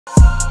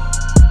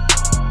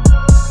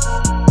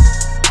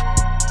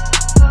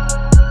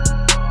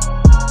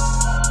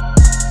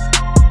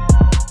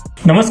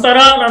ನಮಸ್ಕಾರ,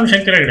 ನಾನು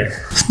ಶಂಕರ ಹೆಗ್ಡೆ.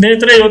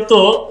 ಸ್ನೇಹಿತರೆ, ಇವತ್ತು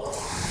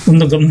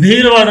ಒಂದು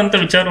ಗಂಭೀರವಾದಂಥ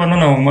ವಿಚಾರವನ್ನು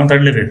ನಾವು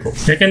ಮಾತಾಡಲೇಬೇಕು.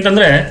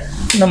 ಯಾಕೆಂತಂದರೆ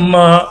ನಮ್ಮ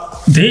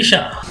ದೇಶ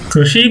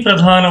ಕೃಷಿ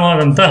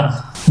ಪ್ರಧಾನವಾದಂಥ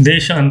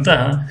ದೇಶ ಅಂತ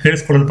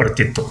ಹೇಳಿಸ್ಕೊಳ್ಳಲು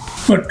ಪಡ್ತಿತ್ತು.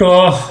 ಬಟ್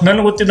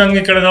ನನಗೆ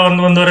ಗೊತ್ತಿದ್ದಂಗೆ ಕಳೆದ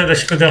ಒಂದೂವರೆ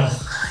ದಶಕದ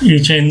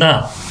ಈಚೆಯಿಂದ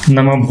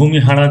ನಮ್ಮ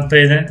ಭೂಮಿ ಹಾಳಾಗ್ತಾ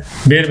ಇದೆ.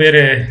 ಬೇರೆ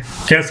ಬೇರೆ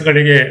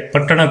ಕೆಲಸಗಳಿಗೆ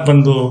ಪಟ್ಟಣಕ್ಕೆ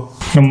ಬಂದು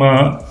ನಮ್ಮ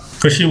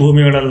ಕೃಷಿ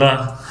ಭೂಮಿಗಳೆಲ್ಲ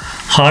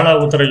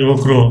ಹಾಳಾಗೋ ಥರ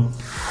ಯುವಕರು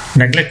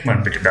ನೆಗ್ಲೆಕ್ಟ್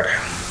ಮಾಡಿಬಿಟ್ಟಿದ್ದಾರೆ.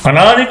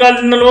 ಅನಾದಿ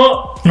ಕಾಲದಿಂದಲೂ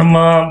ನಮ್ಮ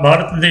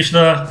ಭಾರತ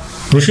ದೇಶದ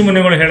ಋಷಿ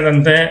ಮುನಿಗಳು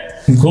ಹೇಳಿದಂತೆ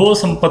ಗೋ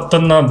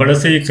ಸಂಪತ್ತನ್ನು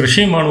ಬಳಸಿ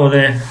ಕೃಷಿ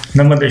ಮಾಡುವುದೇ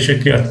ನಮ್ಮ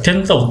ದೇಶಕ್ಕೆ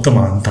ಅತ್ಯಂತ ಉತ್ತಮ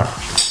ಅಂತ.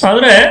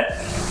 ಆದರೆ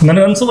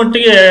ನನಗನ್ಸೋ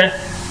ಮಟ್ಟಿಗೆ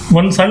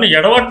ಒಂದು ಸಣ್ಣ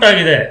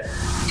ಎಡವಟ್ಟಾಗಿದೆ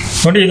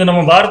ನೋಡಿ. ಇದು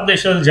ನಮ್ಮ ಭಾರತ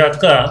ದೇಶದ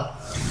ಜಾತಕ.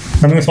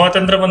 ನಮಗೆ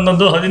ಸ್ವಾತಂತ್ರ್ಯ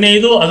ಬಂದದ್ದು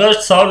 15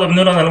 ಆಗಸ್ಟ್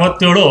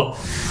 1947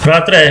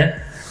 ರಾತ್ರಿ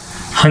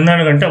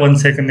 12 ಗಂಟೆ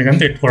 1 ಸೆಕೆಂಡಿಗೆ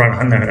ಅಂತ ಇಟ್ಕೊಳ್ಳೋಣ.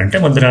 12 ಗಂಟೆ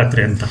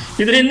ಮಧ್ಯರಾತ್ರಿ ಅಂತ.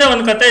 ಇದರಿಂದ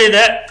ಒಂದು ಕತೆ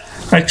ಇದೆ.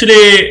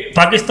 ಆ್ಯಕ್ಚುಲಿ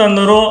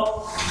ಪಾಕಿಸ್ತಾನದವರು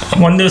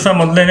ಒಂದು ದಿವಸ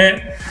ಮೊದಲೇ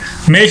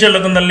ಮೇಷ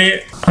ಲಗ್ನದಲ್ಲಿ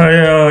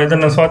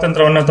ಇದನ್ನು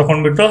ಸ್ವಾತಂತ್ರ್ಯವನ್ನು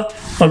ತಗೊಂಡ್ಬಿಟ್ಟು,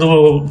 ಅದು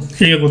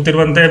ಈಗ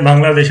ಗೊತ್ತಿರುವಂತೆ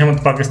ಬಾಂಗ್ಲಾದೇಶ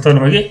ಮತ್ತು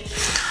ಪಾಕಿಸ್ತಾನವಾಗಿ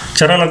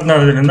ಚರಲಗ್ನ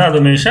ಆದ್ರಿಂದ ಅದು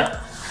ಮೇಷ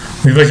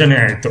ವಿಭಜನೆ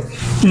ಆಯಿತು.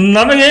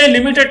 ನಮಗೆ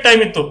ಲಿಮಿಟೆಡ್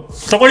ಟೈಮ್ ಇತ್ತು,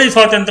 ತಗೊಳ್ಳಿ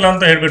ಸ್ವಾತಂತ್ರ್ಯ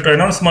ಅಂತ ಹೇಳಿಬಿಟ್ಟು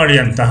ಅನೌನ್ಸ್ ಮಾಡಿ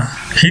ಅಂತ.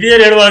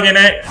 ಹಿರಿಯರು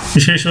ಹೇಳುವಾಗೇನೆ,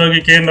 ವಿಶೇಷವಾಗಿ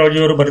KN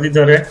ರಾಜುವರು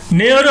ಬರೆದಿದ್ದಾರೆ,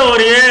 ನೆಹರು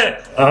ಅವರಿಗೆ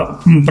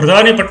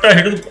ಪ್ರಧಾನಿ ಪಟ್ಟ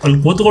ಹಿಡಿದು ಅಲ್ಲಿ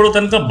ಕೂತ್ಕೊಳ್ಳೋ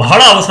ತನಕ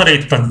ಬಹಳ ಅವಸರ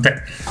ಇತ್ತಂತೆ.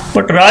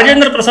 ಬಟ್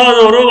ರಾಜೇಂದ್ರ ಪ್ರಸಾದ್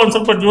ಅವರು ಒಂದು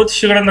ಸ್ವಲ್ಪ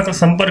ಜ್ಯೋತಿಷಿಗಳನ್ನು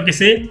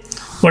ಸಂಪರ್ಕಿಸಿ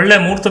ಒಳ್ಳೆ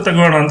ಮುಹೂರ್ತ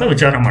ತೆಗೋಣ ಅಂತ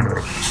ವಿಚಾರ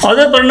ಮಾಡಿದ್ರು.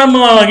 ಅದರ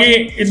ಪರಿಣಾಮವಾಗಿ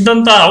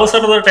ಇದ್ದಂಥ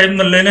ಅವಸರದ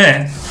ಟೈಮ್ನಲ್ಲೇ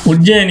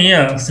ಉಜ್ಜಯಿನಿಯ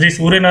ಶ್ರೀ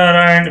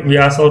ಸೂರ್ಯನಾರಾಯಣ್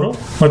ವ್ಯಾಸ್ ಅವರು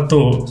ಮತ್ತು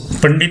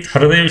ಪಂಡಿತ್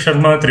ಹರದೇವ್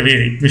ಶರ್ಮಾ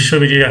ತ್ರಿವೇದಿ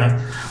ವಿಶ್ವವಿಜಯ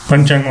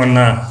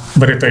ಪಂಚಾಂಗವನ್ನು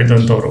ಬರೀತಾ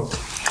ಇದ್ದಂಥವ್ರು,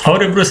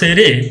 ಅವರಿಬ್ಬರು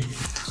ಸೇರಿ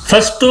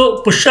ಫಸ್ಟು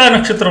ಪುಷ್ಯ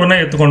ನಕ್ಷತ್ರವನ್ನು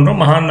ಎತ್ತುಕೊಂಡ್ರು.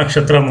 ಮಹಾನ್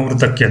ನಕ್ಷತ್ರ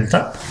ಮುಹೂರ್ತಕ್ಕೆ ಅಂತ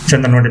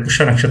ಚಂದ್ರ ನೋಡಿ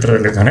ಪುಷ್ಯ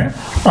ನಕ್ಷತ್ರದಲ್ಲಿದ್ದಾನೆ.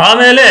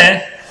 ಆಮೇಲೆ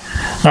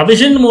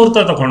ಅಭಿಜಿನ್ ಮುಹೂರ್ತ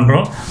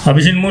ತಗೊಂಡ್ರು.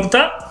 ಅಭಿಜಿನ್ ಮುಹೂರ್ತ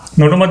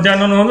ನಡು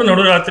ಮಧ್ಯಾಹ್ನನೂ ಹೌದು,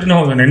 ನಡು ರಾತ್ರಿನೂ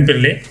ಹೌದು.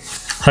 ನೆನಪಿರಲಿ,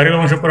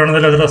 ಹರಿವಂಶ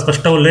ಪುರಾಣದಲ್ಲಿ ಅದರ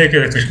ಸ್ಪಷ್ಟ ಉಲ್ಲೇಖ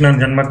ಇದೆ ಕೃಷ್ಣನ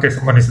ಜನ್ಮಕ್ಕೆ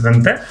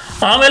ಸಂಬಂಧಿಸಿದಂತೆ.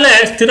 ಆಮೇಲೆ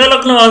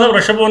ಸ್ಥಿರಲಗ್ನವಾದ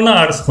ವೃಷಭವನ್ನು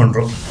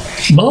ಆರಿಸ್ಕೊಂಡ್ರು.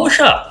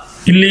 ಬಹುಶಃ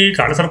ಇಲ್ಲಿ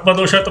ಕಾಳಸರ್ಪ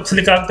ದೋಷ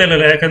ತಪ್ಪಿಸ್ಲಿಕ್ಕೆ ಆಗ್ತಾ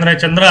ಇಲ್ಲ, ಯಾಕಂದರೆ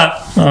ಚಂದ್ರ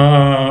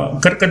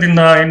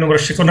ಕರ್ಕದಿಂದ ಇನ್ನು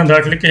ವೃಶ್ಚಿಕವನ್ನು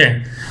ದಾಟಲಿಕ್ಕೆ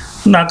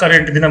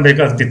 4-8 ದಿನ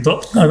ಬೇಕಾಗ್ತಿತ್ತು.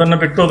 ಅದನ್ನು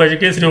ಬಿಟ್ಟು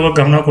ಗಜಕೇಸರಿ ಹೋಗೋಕೆ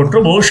ಗಮನ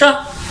ಕೊಟ್ಟರು. ಬಹುಶಃ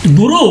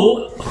ಗುರು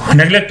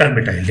ನೆಗ್ಲೆಕ್ಟ್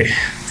ಆಗಿಬಿಟ್ಟ ಇಲ್ಲಿ.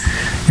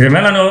 ಇದ್ರ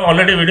ಮೇಲೆ ನಾನು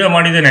ಆಲ್ರೆಡಿ ವಿಡಿಯೋ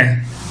ಮಾಡಿದ್ದೇನೆ.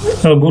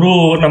 ಗುರು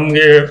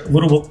ನಮಗೆ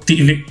ಗುರು ಭಕ್ತಿ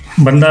ಇಲ್ಲಿ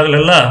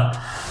ಬಂದಾಗಲೆಲ್ಲ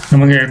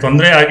ನಮಗೆ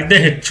ತೊಂದರೆ ಆಗಿದ್ದೇ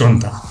ಹೆಚ್ಚು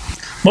ಅಂತ.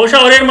 ಬಹುಶಃ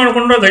ಅವರೇನು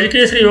ಮಾಡಿಕೊಂಡ್ರು,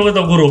 ಗಜಕೇಸರಿ ಯೋಗದ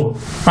ಗುರು,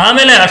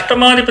 ಆಮೇಲೆ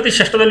ಅಷ್ಟಮಾಧಿಪತಿ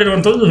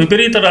ಷಷ್ಠದಲ್ಲಿರುವಂಥದ್ದು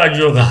ವಿಪರೀತ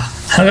ರಾಜಯೋಗ.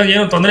 ಹಾಗಾಗಿ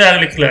ಏನು ತೊಂದರೆ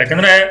ಆಗಲಿಕ್ಕಿಲ್ಲ.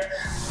 ಯಾಕಂದರೆ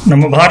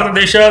ನಮ್ಮ ಭಾರತ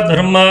ದೇಶ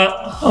ಧರ್ಮ,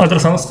 ಅದರ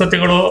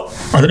ಸಂಸ್ಕೃತಿಗಳು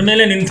ಅದರ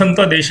ಮೇಲೆ ನಿಂತಂಥ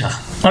ದೇಶ.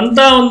 ಅಂಥ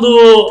ಒಂದು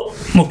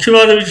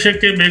ಮುಖ್ಯವಾದ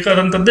ವಿಷಯಕ್ಕೆ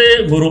ಬೇಕಾದಂಥದ್ದೇ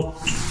ಗುರು.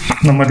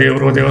 ನಮ್ಮ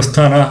ದೇವರು,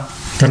 ದೇವಸ್ಥಾನ,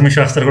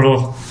 ಧರ್ಮಶಾಸ್ತ್ರಗಳು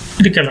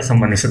ಇದಕ್ಕೆಲ್ಲ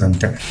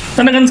ಸಂಬಂಧಿಸಿದಂತೆ.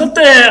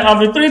 ನನಗನ್ಸುತ್ತೆ ಆ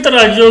ವಿಪರೀತ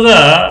ರಾಜಯೋಗ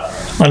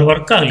ಅಲ್ಲಿ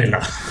ವರ್ಕ್ ಆಗಲಿಲ್ಲ.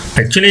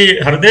 ಆ್ಯಕ್ಚುಲಿ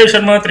ಹರದೇವ್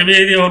ಶರ್ಮಾ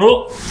ತ್ರಿವೇದಿ ಅವರು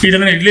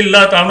ಇದನ್ನು ಇಡಲಿಲ್ಲ,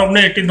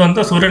 ತಾನೊಬ್ಬನೇ ಇಟ್ಟಿದ್ದು ಅಂತ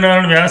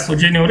ಸೂರ್ಯನಾರಾಯಣ ವ್ಯಾಸ್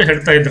ಉಜ್ಜಯಿನಿ ಅವರು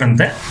ಹೇಳ್ತಾ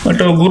ಇದ್ರಂತೆ.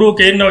 ಬಟ್ ಗುರು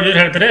KN ರಾಜು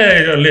ಹೇಳ್ತಾರೆ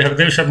ಅಲ್ಲಿ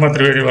ಹರದೇವ್ ಶರ್ಮಾ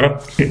ತ್ರಿವೇದಿ ಅವರ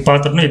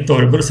ಪಾತ್ರನೂ ಇತ್ತು.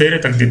 ಅವರಿಬ್ಬರು ಸೇರಿ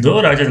ತೆಗೆದಿದ್ದು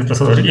ರಾಜೇಂದ್ರ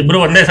ಪ್ರಸಾದ್ ಅವರಿಗೆ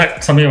ಇಬ್ಬರು ಒಂದೇ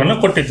ಸಮಯವನ್ನು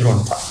ಕೊಟ್ಟಿದ್ರು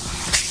ಅಂತ.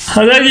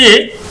 ಹಾಗಾಗಿ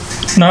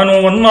ನಾನು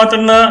ಒಂದು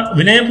ಮಾತನ್ನು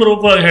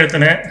ವಿನಯಪೂರ್ವಕವಾಗಿ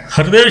ಹೇಳ್ತೇನೆ,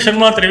 ಹರದೇವ್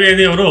ಶರ್ಮಾ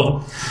ತ್ರಿವೇದಿ ಅವರು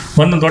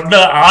ಒಂದು ದೊಡ್ಡ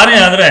ಆನೆ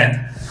ಆದರೆ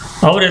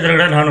ಅವ್ರ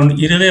ಎದುರುಗಡೆ ನಾನೊಂದು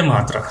ಇರುವೆ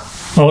ಮಾತ್ರ.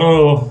 ಅವರು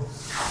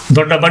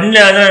ದೊಡ್ಡ ಬಂಡೆ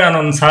ಆದರೆ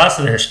ನಾನೊಂದು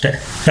ಸಾಸಿವೆ ಅಷ್ಟೇ.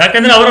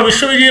 ಯಾಕೆಂದರೆ ಅವರ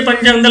ವಿಶ್ವವಿಜಯ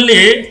ಪಂಚಾಂಗದಲ್ಲಿ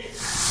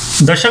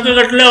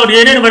ದಶಕಗಟ್ಟಲೆ ಅವ್ರು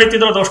ಏನೇನು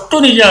ಬರೀತಿದ್ರು ಅದಷ್ಟು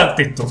ನಿಜ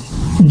ಆಗ್ತಿತ್ತು.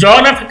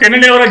 ಜಾನ್ ಎಫ್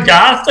ಕೆನೆಡಿ ಅವರ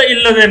ಜಾಸ್ತಿ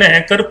ಇಲ್ಲದೇನೆ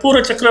ಕರ್ಪೂರ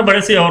ಚಕ್ರ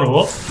ಬಳಸಿ ಅವರು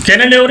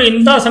ಕೆನೆಡಿ ಅವರು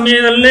ಇಂಥ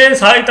ಸಮಯದಲ್ಲೇ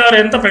ಸಾಯ್ತಾರೆ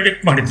ಅಂತ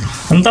ಪ್ರೆಡಿಕ್ಟ್ ಮಾಡಿದ್ರು.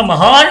 ಅಂಥ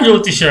ಮಹಾನ್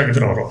ಜ್ಯೋತಿಷಿ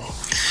ಆಗಿದ್ರು ಅವರು.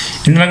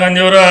 ಇಂದಿರಾ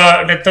ಗಾಂಧಿಯವರ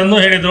ಡೆತ್ತನ್ನು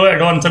ಹೇಳಿದರು,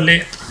 ಅಡ್ವಾನ್ಸಲ್ಲಿ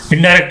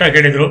ಇಂಡೈರೆಕ್ಟಾಗಿ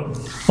ಹೇಳಿದರು.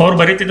 ಅವ್ರು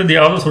ಬರೀತಿದ್ದದ್ದು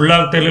ಯಾವುದೂ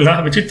ಸುಳ್ಳಾಗ್ತಾ ಇರಲಿಲ್ಲ.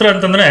 ವಿಚಿತ್ರ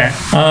ಅಂತಂದರೆ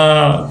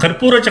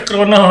ಕರ್ಪೂರ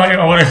ಚಕ್ರವನ್ನು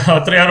ಅವರ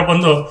ಹತ್ರ ಯಾರೋ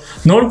ಬಂದು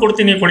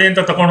ನೋಡ್ಕೊಡ್ತೀನಿ ಕೊಡಿ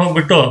ಅಂತ ತಗೊಂಡು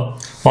ಹೋಗ್ಬಿಟ್ಟು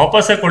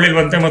ವಾಪಸ್ಸೇ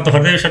ಕೊಡಲಿಲ್ವಂತೆ. ಮತ್ತು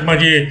ಹರದೇವ್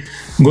ಶರ್ಮಾಜಿ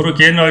ಗುರು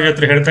KN ರಾಜು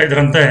ಹತ್ರ ಹೇಳ್ತಾ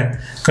ಇದ್ರಂತೆ,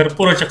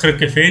 ಕರ್ಪೂರ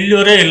ಚಕ್ರಕ್ಕೆ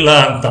ಫೇಲ್ಯೂರೇ ಇಲ್ಲ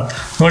ಅಂತ.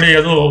 ನೋಡಿ,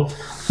 ಅದು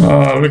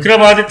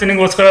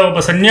ವಿಕ್ರಮಾದಿತ್ಯನಿಗೋಸ್ಕರ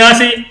ಒಬ್ಬ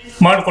ಸನ್ಯಾಸಿ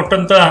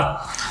ಮಾಡಿಕೊಟ್ಟಂಥ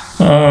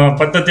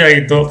ಪದ್ಧತಿ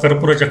ಆಗಿತ್ತು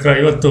ಕರ್ಪೂರ ಚಕ್ರ.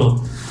 ಇವತ್ತು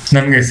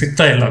ನಮಗೆ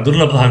ಸಿಗ್ತಾ ಇಲ್ಲ,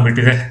 ದುರ್ಲಭ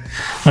ಆಗಿಬಿಟ್ಟಿದೆ,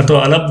 ಅಥವಾ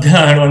ಅಲಭ್ಯ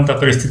ಆಡುವಂಥ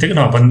ಪರಿಸ್ಥಿತಿಗೆ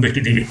ನಾವು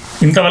ಬಂದುಬಿಟ್ಟಿದ್ದೀವಿ.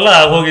 ಇಂಥವೆಲ್ಲ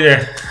ಆಗೋಗಿದೆ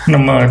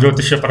ನಮ್ಮ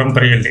ಜ್ಯೋತಿಷ್ಯ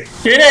ಪರಂಪರೆಯಲ್ಲಿ.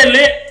 ಏನೇ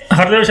ಇಲ್ಲಿ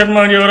ಹರದೇವ್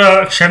ಶರ್ಮಾಜಿಯವರ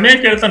ಕ್ಷಮೆ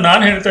ಕೇಳ್ತಾ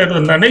ನಾನು ಹೇಳ್ತಾ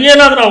ಇರೋದು,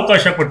 ನನಗೇನಾದರೂ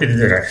ಅವಕಾಶ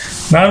ಕೊಟ್ಟಿದ್ದಾರೆ,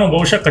 ನಾನು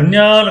ಬಹುಶಃ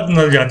ಕನ್ಯಾ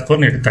ಲಗ್ನದ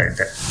ಜಾತಕವನ್ನು ಇಡ್ತಾ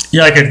ಇದ್ದೆ.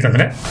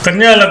 ಯಾಕೆಂತಂದರೆ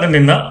ಕನ್ಯಾ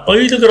ಲಗ್ನದಿಂದ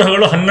 5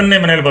 ಗ್ರಹಗಳು 11ನೇ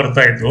ಮನೆಯಲ್ಲಿ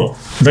ಬರ್ತಾ ಇದ್ವು.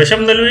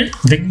 ದಶಮದಲ್ಲಿ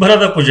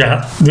ದಿಗ್ಭರದ ಕುಜ,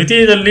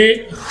 ದ್ವಿತೀಯದಲ್ಲಿ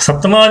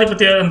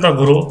ಸಪ್ತಮಾಧಿಪತಿಯಾದಂಥ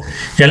ಗುರು,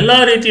 ಎಲ್ಲ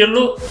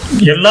ರೀತಿಯಲ್ಲೂ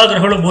ಎಲ್ಲ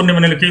ಗ್ರಹಗಳು 3ನೇ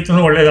ಮನೆಯಲ್ಲಿ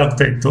ಕೇತುನು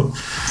ಒಳ್ಳೆಯದಾಗ್ತಾ ಇತ್ತು,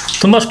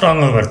 ತುಂಬ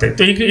ಸ್ಟ್ರಾಂಗ್ ಆಗಿ ಬರ್ತಾ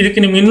ಇತ್ತು. ಈಗ ಇದಕ್ಕೆ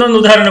ನಿಮ್ಗೆ ಇನ್ನೊಂದು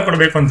ಉದಾಹರಣೆ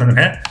ಕೊಡಬೇಕು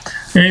ಅಂತಂದರೆ,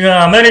 ಈಗ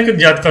ಅಮೇರಿಕದ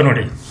ಜಾತಕ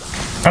ನೋಡಿ.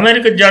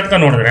 ಅಮೇರಿಕದ ಜಾತಕ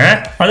ನೋಡಿದ್ರೆ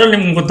ಅದರಲ್ಲಿ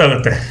ನಿಮ್ಗೆ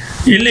ಗೊತ್ತಾಗುತ್ತೆ.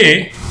 ಇಲ್ಲಿ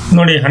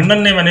ನೋಡಿ,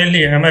 11ನೇ ಮನೆಯಲ್ಲಿ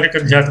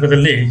ಅಮೇರಿಕದ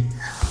ಜಾತಕದಲ್ಲಿ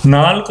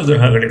 4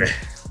 ಗ್ರಹಗಳಿವೆ.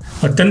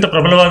 ಅತ್ಯಂತ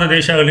ಪ್ರಬಲವಾದ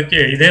ದೇಶ ಆಗಲಿಕ್ಕೆ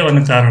ಇದೇ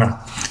ಒಂದು ಕಾರಣ.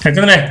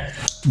 ಯಾಕಂದರೆ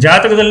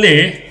ಜಾತಕದಲ್ಲಿ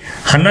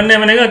 11ನೇ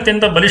ಮನೆಗೆ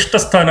ಅತ್ಯಂತ ಬಲಿಷ್ಠ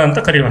ಸ್ಥಾನ ಅಂತ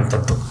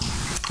ಕರೆಯುವಂಥದ್ದು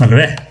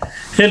ಅಲ್ವೇ.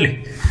 ಹೇಳಿ,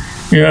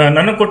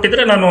 ನನಗೆ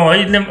ಕೊಟ್ಟಿದ್ರೆ ನಾನು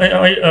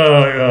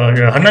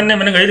 11ನೇ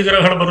ಮನೆಗೆ 5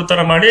 ಗ್ರಹಗಳು ಬರೋ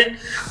ಥರ ಮಾಡಿ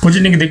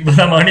ಕುಜನಿಗೆ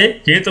ದಿಗ್ಬಲ ಮಾಡಿ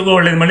ಕೇತುಗೂ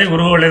ಒಳ್ಳೇದು ಮಾಡಿ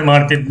ಗುರುಗೂ ಒಳ್ಳೇದು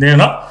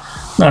ಮಾಡ್ತಿದ್ದೇನೋ.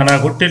 ನಾನು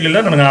ಹುಟ್ಟಿರಲಿಲ್ಲ,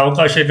 ನನಗೆ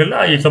ಅವಕಾಶ ಇರಲಿಲ್ಲ,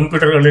 ಈ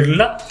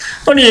ಕಂಪ್ಯೂಟರ್ಗಳಿರಲಿಲ್ಲ.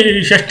 ನೋಡಿ,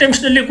 ಈ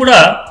ಷಷ್ಠಾಂಶದಲ್ಲಿ ಕೂಡ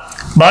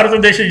ಭಾರತ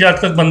ದೇಶದ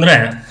ಜಾತಕಕ್ಕೆ ಬಂದರೆ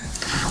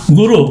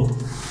ಗುರು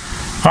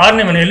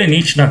 6ನೇ ಮನೆಯಲ್ಲಿ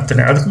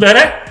ನೀಚನಾಗ್ತಾನೆ. ಅದಕ್ಕೆ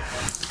ಬೇರೆ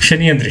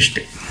ಶನಿಯ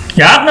ದೃಷ್ಟಿ.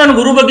 ಯಾಕೆ ನಾನು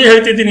ಗುರು ಬಗ್ಗೆ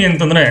ಹೇಳ್ತಿದ್ದೀನಿ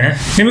ಅಂತಂದರೆ,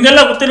 ನಿಮಗೆಲ್ಲ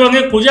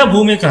ಗೊತ್ತಿರುವಂಗೆ ಕುಜ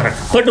ಭೂಮಿಕಾರಕ.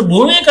 ಬಟ್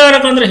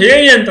ಭೂಮಿಕಾರಕ ಅಂದರೆ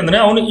ಹೇಗೆ ಅಂತಂದರೆ,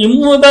 ಅವನು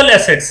ಇಮ್ಮೂವಬಲ್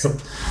ಅಸೆಟ್ಸ್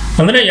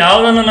ಅಂದರೆ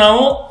ಯಾವುದನ್ನು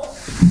ನಾವು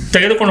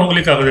ತೆಗೆದುಕೊಂಡು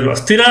ಹೋಗ್ಲಿಕ್ಕಾಗೋದಿಲ್ವ,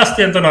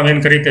 ಸ್ಥಿರಾಸ್ತಿ ಅಂತ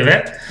ನಾವೇನು ಕರಿತೇವೆ,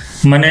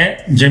 ಮನೆ,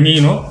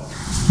 ಜಮೀನು,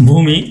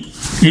 ಭೂಮಿ,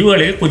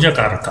 ಇವುಗಳಿಗೆ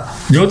ಕುಜಕಾರಕ.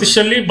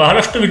 ಜ್ಯೋತಿಷಲ್ಲಿ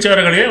ಬಹಳಷ್ಟು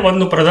ವಿಚಾರಗಳಿಗೆ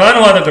ಒಂದು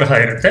ಪ್ರಧಾನವಾದ ಗ್ರಹ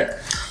ಇರುತ್ತೆ,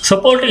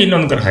 ಸಪೋರ್ಟಿಗೆ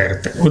ಇನ್ನೊಂದು ಗ್ರಹ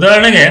ಇರುತ್ತೆ.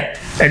 ಉದಾಹರಣೆಗೆ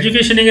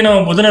ಎಜುಕೇಷನಿಗೆ ನಾವು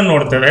ಬುಧನನ್ನು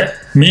ನೋಡ್ತೇವೆ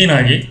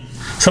ಮೀನಾಗಿ,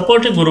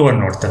 ಸಪೋರ್ಟಿಗೆ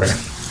ಗುರುವನ್ನು ನೋಡ್ತೇವೆ.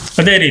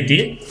 ಅದೇ ರೀತಿ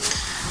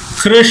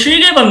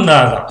ಕೃಷಿಗೆ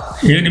ಬಂದಾಗ,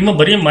 ಈಗ ನಿಮ್ಮ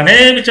ಬರೀ ಮನೆ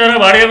ವಿಚಾರ,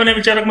 ಬಾಡಿಗೆ ಮನೆ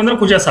ವಿಚಾರಕ್ಕೆ ಬಂದರೆ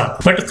ಕುಜ ಸಾಕು.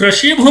 ಬಟ್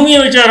ಕೃಷಿ ಭೂಮಿಯ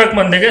ವಿಚಾರಕ್ಕೆ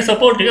ಬಂದಾಗ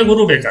ಸಪೋರ್ಟಿಗೆ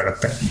ಗುರು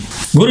ಬೇಕಾಗುತ್ತೆ.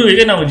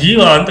 ಗುರುವಿಗೆ ನಾವು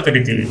ಜೀವ ಅಂತ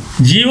ಕರಿತೀವಿ.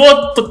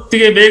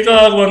 ಜೀವೋತ್ಪತ್ತಿಗೆ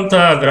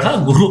ಬೇಕಾಗುವಂತಹ ಗ್ರಹ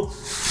ಗುರು.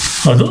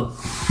 ಅದು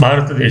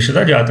ಭಾರತ ದೇಶದ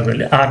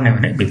ಜಾತಕದಲ್ಲಿ 6ನೇ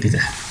ಮನೆಗೆ ಬಿದ್ದಿದೆ.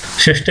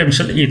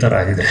 ಷಷ್ಠಾಂಶದಲ್ಲಿ ಈ ಥರ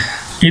ಆಗಿದೆ.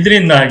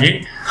 ಇದರಿಂದಾಗಿ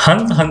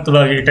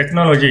ಹಂತವಾಗಿ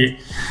ಟೆಕ್ನಾಲಜಿ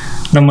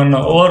ನಮ್ಮನ್ನು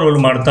ಓವರ್ರೋಲ್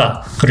ಮಾಡ್ತಾ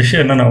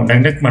ಕೃಷಿಯನ್ನು ನಾವು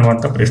ನೆಗ್ಲೆಕ್ಟ್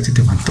ಮಾಡುವಂಥ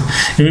ಪರಿಸ್ಥಿತಿ ಬಂತು.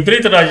 ಈ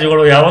ವಿಪರೀತ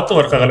ರಾಜ್ಯಗಳು ಯಾವತ್ತೂ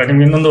ವರ್ಕ್ ಆಗಲ್ಲ.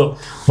 ನಿಮ್ಗೆ ಇನ್ನೊಂದು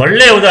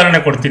ಒಳ್ಳೆಯ ಉದಾಹರಣೆ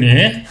ಕೊಡ್ತೀನಿ.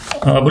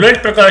 ಬುಲೆಟ್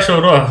ಪ್ರಕಾಶ್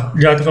ಅವರು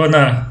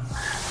ಜಾತಕವನ್ನು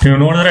ನೀವು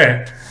ನೋಡಿದ್ರೆ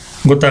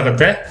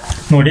ಗೊತ್ತಾಗುತ್ತೆ.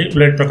 ನೋಡಿ,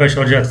 ಬುಲೆಟ್ ಪ್ರಕಾಶ್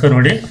ಅವ್ರ ಜಾತಕ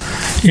ನೋಡಿ.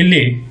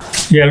 ಇಲ್ಲಿ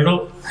 2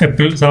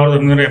 ಏಪ್ರಿಲ್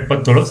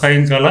 1977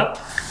 ಸಾಯಂಕಾಲ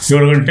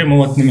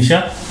 7:30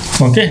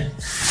 ಓಕೆ.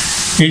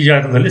 ಈ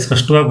ಜಾತಕದಲ್ಲಿ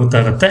ಸ್ಪಷ್ಟವಾಗಿ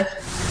ಗೊತ್ತಾಗುತ್ತೆ.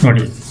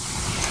 ನೋಡಿ,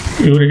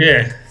 ಇವರಿಗೆ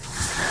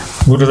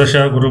ಗುರುದಶ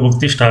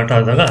ಗುರುಭುಕ್ತಿ ಸ್ಟಾರ್ಟ್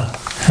ಆದಾಗ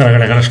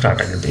ಹೊರಗಡೆಗಳ ಸ್ಟಾರ್ಟ್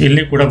ಆಗುತ್ತೆ.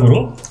 ಇಲ್ಲಿ ಕೂಡ ಗುರು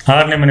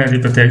 6ನೇ ಮನೆ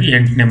ಅಧಿಪತಿಯಾಗಿ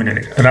 8ನೇ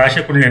ಮನೆಯಲ್ಲಿ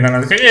ರಾಶಿ ಕುಂಡಲಿ. ನಾನು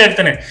ಅದಕ್ಕೆ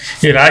ಹೇಳ್ತೇನೆ,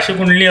 ಈ ರಾಶಿ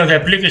ಕುಂಡಲಿ ಅದು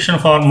ಅಪ್ಲಿಕೇಶನ್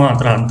ಫಾರ್ಮ್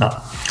ಮಾತ್ರ ಅಂತ.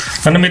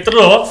 ನನ್ನ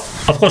ಮಿತ್ರರು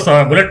ಅಫ್ಕೋರ್ಸ್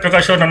ಬುಲೆಟ್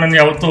ಪ್ರಕಾಶ್ ಅವರು ನನ್ನನ್ನು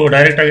ಯಾವತ್ತೂ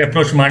ಡೈರೆಕ್ಟಾಗಿ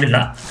ಅಪ್ರೋಚ್ ಮಾಡಿಲ್ಲ.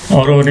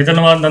 ಅವರು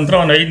ನಿಧನವಾದ ನಂತರ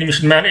ಒಂದು 5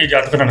 ನಿಮಿಷದ ಮೇಲೆ ಈ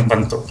ಜಾತಕ ನನಗೆ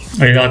ಬಂತು.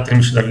 5-10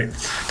 ನಿಮಿಷದಲ್ಲಿ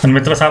ನನ್ನ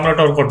ಮಿತ್ರ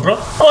ಸಾಮ್ರಾಟ್ ಅವ್ರು ಕೊಟ್ಟರು.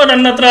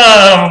 ನನ್ನ ಹತ್ರ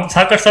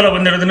ಸಾಕಷ್ಟು ಸಲ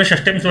ಬಂದಿರೋದನ್ನು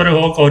ಷಷ್ಠಾಂಶವರೆಗೆ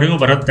ಹೋಗೋಕೆ ಅವರಿಗೂ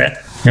ಬರುತ್ತೆ.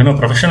 ಏನೋ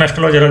ಪ್ರೊಫೆಷನಲ್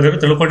ಅಸ್ಟ್ರಾಲಜರ್ ಇರೋರು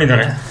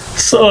ತಿಳ್ಕೊಂಡಿದ್ದಾರೆ.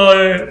 ಸೊ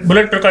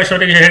ಬುಲೆಟ್ ಪ್ರಕಾಶ್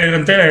ಅವರಿಗೆ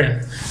ಹೇಳಿದಂತೆ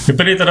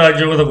ವಿಪರೀತ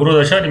ರಾಜಯೋಗದ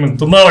ಗುರುದಶ ನಿಮಗೆ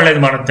ತುಂಬ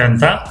ಒಳ್ಳೇದು ಮಾಡುತ್ತೆ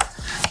ಅಂತ.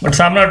 ಬಟ್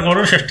ಸಾಮ್ರಾಟ್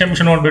ಗೌಡರು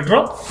ಷಷ್ಠಾಂಶ ನೋಡಿಬಿಟ್ರು.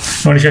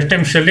 ನೋಡಿ,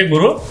 ಷಷ್ಠಾಂಶದಲ್ಲಿ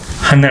ಗುರು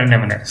 12ನೇ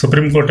ಮನೆ,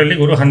 ಸುಪ್ರೀಂ ಕೋರ್ಟಲ್ಲಿ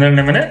ಗುರು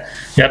 12ನೇ ಮನೆ.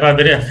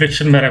 ಯಾಕಾದರೆ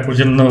ಅಫ್ಲಿಕ್ಷನ್ ಮೇಲೆ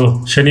ಕುಜನ್ನು,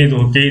 ಶನಿದು,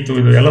 ಕೇತು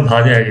ಇದು ಎಲ್ಲ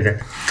ಬಾಧೆ ಆಗಿದೆ.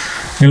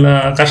 ಇಲ್ಲ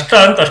ಕಷ್ಟ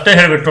ಅಂತ ಅಷ್ಟೇ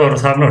ಹೇಳಿಬಿಟ್ರು ಅವರು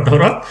ಸಾಮ್ರಾಟ್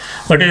ಅವರು.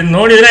 ಬಟ್ ಇದು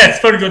ನೋಡಿದರೆ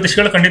ಎಕ್ಸ್ಪರ್ಟ್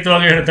ಜ್ಯೋತಿಷಿಗಳು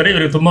ಖಂಡಿತವಾಗಿ ಹೇಳ್ತಾರೆ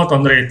ಇವರಿಗೆ ತುಂಬ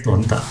ತೊಂದರೆ ಇತ್ತು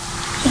ಅಂತ.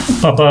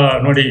 ಪಾಪ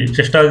ನೋಡಿ,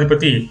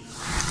 ಷಷ್ಠಾಧಿಪತಿ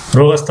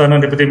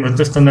ರೋಗಸ್ಥಾನಾಧಿಪತಿ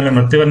ಮೃತ್ಯುಸ್ಥಾನದಲ್ಲಿ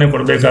ಮೃತ್ಯುವನ್ನೇ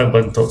ಕೊಡಬೇಕಾಗಿ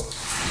ಬಂತು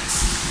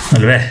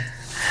ಅಲ್ವೇ.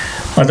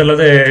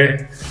 ಅದಲ್ಲದೆ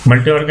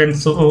ಮಲ್ಟಿ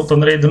ಆರ್ಗನ್ಸು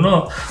ತೊಂದರೆ ಇದ್ದೂ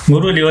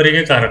ಗುರು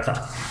ಲಿವರಿಗೆ ಕಾರಕ.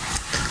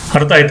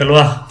 ಅರ್ಥ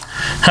ಆಯ್ತಲ್ವಾ?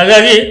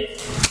 ಹಾಗಾಗಿ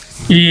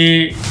ಈ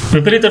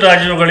ವಿಪರೀತ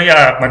ರಾಜ್ಯಗಳಿಗೆ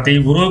ಮತ್ತು ಈ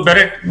ಗುರು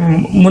ಬೇರೆ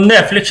ಮುಂದೆ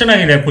ಅಫ್ಲಿಕ್ಷನ್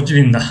ಆಗಿದೆ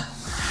ಕುಜದಿಂದ.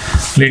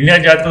 ಇಂಡಿಯಾ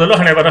ಜಾತಕದಲ್ಲೂ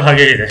ಹಣೆ ಬರೋ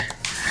ಹಾಗೇ ಇದೆ.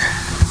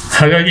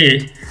 ಹಾಗಾಗಿ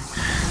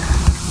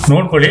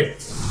ನೋಡ್ಕೊಳ್ಳಿ.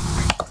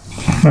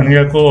 ನನಗೆ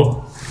ಯಾಕೋ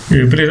ಈ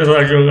ವಿಪರೀತ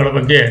ರಾಜ್ಯಗಳ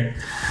ಬಗ್ಗೆ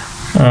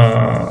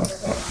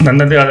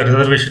ನನ್ನದೇ ಆದ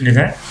ರಿಸರ್ವೇಷನ್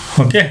ಇದೆ.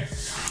 ಓಕೆ,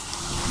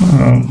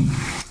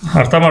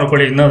 ಅರ್ಥ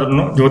ಮಾಡ್ಕೊಳ್ಳಿ.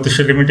 ಇನ್ನಾದ್ರೂ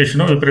ಜ್ಯೋತಿಷ್ಯ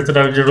ಲಿಮಿಟೇಷನು, ವಿಪರೀತ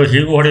ರಾಜ್ಯಗಳು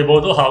ಹೀಗೂ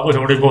ಹೊಡಿಬೋದು ಹಾಗೂ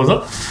ಹೊಡಿಬೋದು.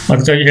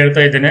 ಅದಕ್ಕಾಗಿ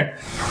ಹೇಳ್ತಾ ಇದ್ದೇನೆ,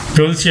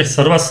 ಜ್ಯೋತಿಷ್ಯ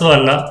ಸರ್ವಸ್ವ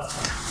ಅಲ್ಲ,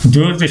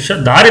 ಜ್ಯೋತಿಷ್ಯ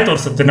ದಾರಿ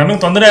ತೋರಿಸುತ್ತೆ. ನಮಗೆ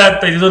ತೊಂದರೆ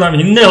ಆಗ್ತಾ ಇದ್ದು ನಾವು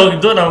ಹಿಂದೆ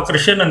ಹೋಗಿದ್ದು ನಾವು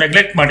ಕೃಷಿಯನ್ನು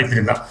ನೆಗ್ಲೆಕ್ಟ್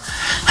ಮಾಡಿದ್ರಿಂದ.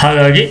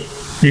 ಹಾಗಾಗಿ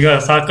ಈಗ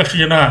ಸಾಕಷ್ಟು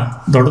ಜನ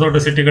ದೊಡ್ಡ ದೊಡ್ಡ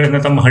ಸಿಟಿಗಳಿಂದ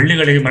ತಮ್ಮ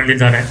ಹಳ್ಳಿಗಳಿಗೆ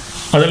ಮರಳಿದ್ದಾರೆ.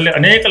 ಅದರಲ್ಲಿ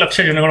ಅನೇಕ ಲಕ್ಷ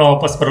ಜನಗಳು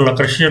ವಾಪಸ್ ಬರಲ್ಲ.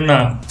 ಕೃಷಿಯನ್ನು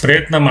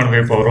ಪ್ರಯತ್ನ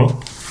ಮಾಡಬೇಕು. ಅವರು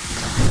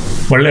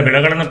ಒಳ್ಳೆ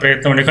ಬೆಳೆಗಳನ್ನು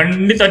ಪ್ರಯತ್ನ ಮಾಡಿ.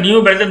 ಖಂಡಿತ ನೀವು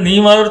ಬೆಳೆದ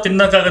ನೀವಾದರೂ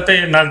ತಿನ್ನೋಕ್ಕಾಗತ್ತೆ,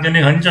 4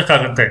 ಜನಕ್ಕೆ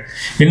ಹಂಚೋಕ್ಕಾಗತ್ತೆ.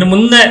 ಇನ್ನು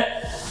ಮುಂದೆ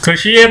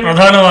ಕೃಷಿಯೇ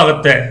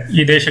ಪ್ರಧಾನವಾಗುತ್ತೆ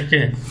ಈ ದೇಶಕ್ಕೆ.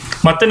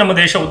 ಮತ್ತೆ ನಮ್ಮ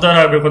ದೇಶ ಉದ್ಧಾರ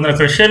ಆಗಬೇಕು ಅಂದರೆ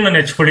ಕೃಷಿಯನ್ನು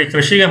ನೆಚ್ಚಿಕೊಳ್ಳಿ,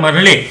 ಕೃಷಿಗೆ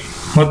ಮರಳಿ.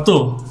 ಮತ್ತು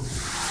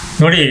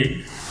ನೋಡಿ,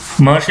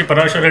 ಮಹರ್ಷಿ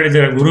ಪರಾಶರ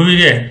ಹೇಳಿದರೆ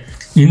ಗುರುವಿಗೆ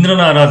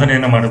ಇಂದ್ರನ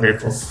ಆರಾಧನೆಯನ್ನು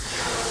ಮಾಡಬೇಕು.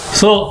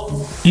 ಸೊ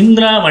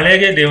ಇಂದ್ರ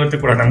ಮಳೆಗೆ ದೇವತೆ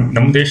ಕೂಡ.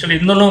 ನಮ್ಮ ದೇಶದಲ್ಲಿ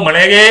ಇನ್ನೂ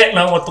ಮಳೆಗೆ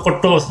ನಾವು ಒತ್ತು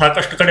ಕೊಟ್ಟು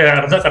ಸಾಕಷ್ಟು ಕಡೆ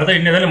ಅರ್ಧ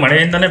ಇಂಡಿಯಾದಲ್ಲಿ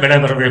ಮಳೆಯಿಂದನೇ ಬೆಳೆ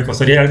ಬರಬೇಕು.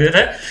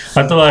 ಸರಿಯಾಗಿದ್ದರೆ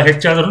ಅಥವಾ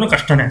ಹೆಚ್ಚಾದ್ರೂ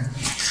ಕಷ್ಟನೇ.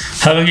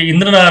 ಹಾಗಾಗಿ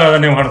ಇಂದ್ರನ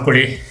ಆರಾಧನೆ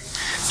ಮಾಡ್ಕೊಳ್ಳಿ.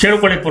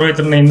 ಕೇಳ್ಕೊಳ್ಳಿ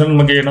ಪುರೋಹಿತರನ್ನ, ಇಂದ್ರನ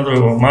ಬಗ್ಗೆ ಏನಾದರೂ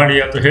ಮಾಡಿ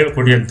ಅಥವಾ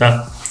ಹೇಳ್ಕೊಡಿ ಅಂತ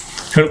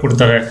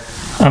ಹೇಳ್ಕೊಡ್ತಾರೆ.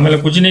 ಆಮೇಲೆ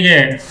ಕುಜನಿಗೆ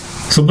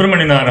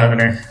ಸುಬ್ರಹ್ಮಣ್ಯನ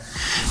ಆರಾಧನೆ,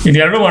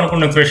 ಇದೆರಡೂ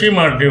ಮಾಡಿಕೊಂಡು ಕೃಷಿ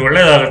ಮಾಡಿರಿ,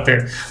 ಒಳ್ಳೆಯದಾಗುತ್ತೆ.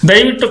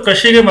 ದಯವಿಟ್ಟು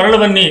ಕೃಷಿಗೆ ಮರಳು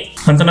ಬನ್ನಿ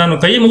ಅಂತ ನಾನು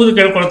ಕೈ ಮುಗಿದು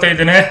ಕೇಳ್ಕೊಳ್ತಾ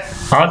ಇದ್ದೇನೆ.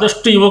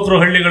 ಆದಷ್ಟು ಯುವಕರು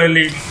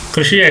ಹಳ್ಳಿಗಳಲ್ಲಿ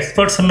ಕೃಷಿಯ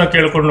ಎಕ್ಸ್ಪರ್ಟ್ಸನ್ನು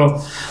ಕೇಳಿಕೊಂಡು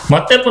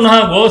ಮತ್ತೆ ಪುನಃ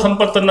ಗೋ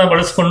ಸಂಪತ್ತನ್ನು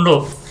ಬಳಸ್ಕೊಂಡು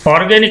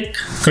ಆರ್ಗ್ಯಾನಿಕ್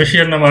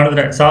ಕೃಷಿಯನ್ನು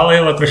ಮಾಡಿದ್ರೆ,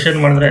 ಸಾವಯವ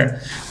ಕೃಷಿಯನ್ನು ಮಾಡಿದ್ರೆ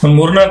ಒಂದು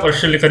 3-4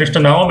 ವರ್ಷದಲ್ಲಿ ಕನಿಷ್ಠ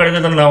ನಾವು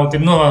ಬೆಳೆದದನ್ನು ನಾವು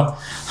ತಿನ್ನುವ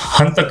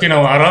ಹಂತಕ್ಕೆ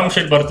ನಾವು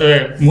ಆರಾಮ್ಸೆ ಬರ್ತೇವೆ.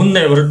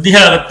 ಮುಂದೆ ವೃದ್ಧಿ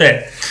ಆಗುತ್ತೆ.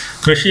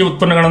 ಕೃಷಿ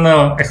ಉತ್ಪನ್ನಗಳನ್ನು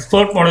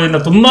ಎಕ್ಸ್ಪೋರ್ಟ್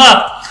ಮಾಡೋದ್ರಿಂದ ತುಂಬ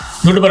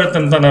ದುಡ್ಡು ಬರುತ್ತೆ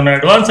ಅಂತ ನಾನು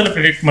ಅಡ್ವಾನ್ಸಲ್ಲಿ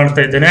ಪ್ರಿಡಿಕ್ಟ್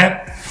ಮಾಡ್ತಾ ಇದ್ದೇನೆ.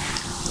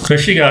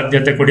 ಕೃಷಿಗೆ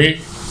ಆದ್ಯತೆ ಕೊಡಿ.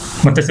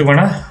 ಮತ್ತೆ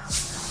ಸಿಗೋಣ.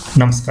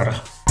 ನಮಸ್ಕಾರ.